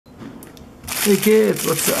Hey kids,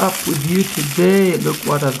 what's up with you today? Look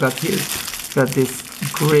what I've got here. Got this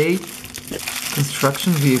great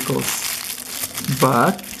construction vehicles,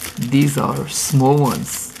 but these are small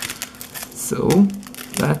ones. So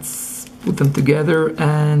let's put them together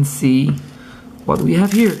and see what we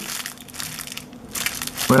have here.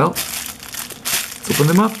 Well, let's open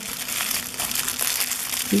them up.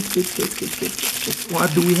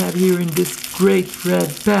 What do we have here in this great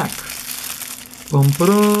red pack? Bum,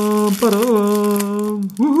 ba-dum, ba-dum.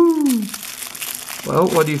 Woohoo! Well,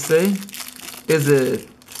 what do you say? Is it...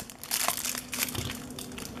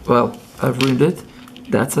 Well, I've ruined it.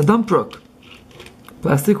 That's a dump truck.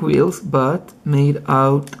 Plastic wheels, but made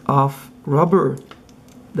out of rubber.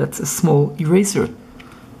 That's a small eraser.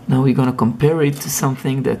 Now we're gonna compare it to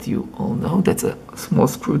something that you all know. That's a small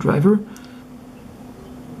screwdriver.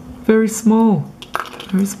 Very small.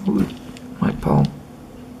 Very small. My palm.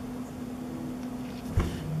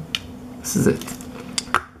 This is it.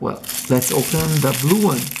 Well, let's open the blue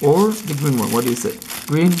one or the green one. What do you say?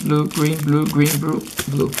 Green, blue, green, blue, green, blue,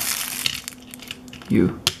 blue.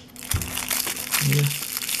 You. Yeah.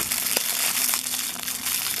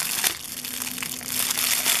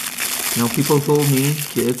 You know, people told me,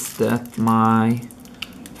 kids, that my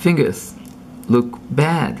fingers look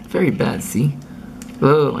bad, very bad, see?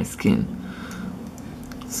 Oh, my skin.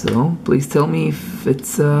 So, please tell me if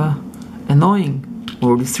it's annoying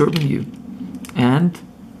or disturbing you. And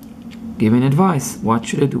give me advice. What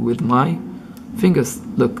should I do with my fingers?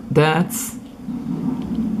 Look, that's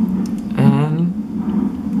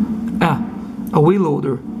a wheel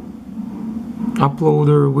loader,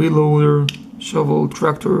 uploader, wheel loader, shovel,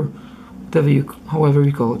 tractor, whatever however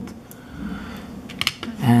you call it.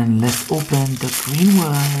 And let's open the green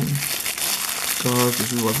one, because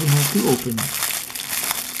this is what we have to open.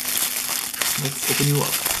 Let's open you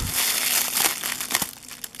up.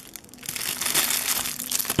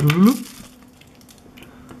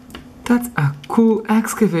 That's a cool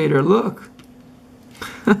excavator, look!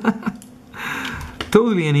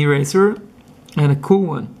 Totally an eraser and a cool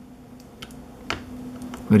one.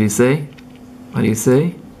 What do you say? What do you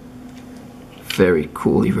say? Very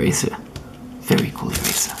cool eraser. Very cool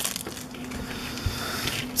eraser.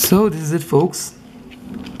 So this is it, folks.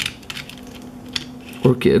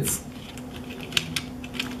 Or kids.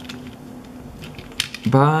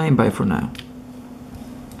 Bye for now.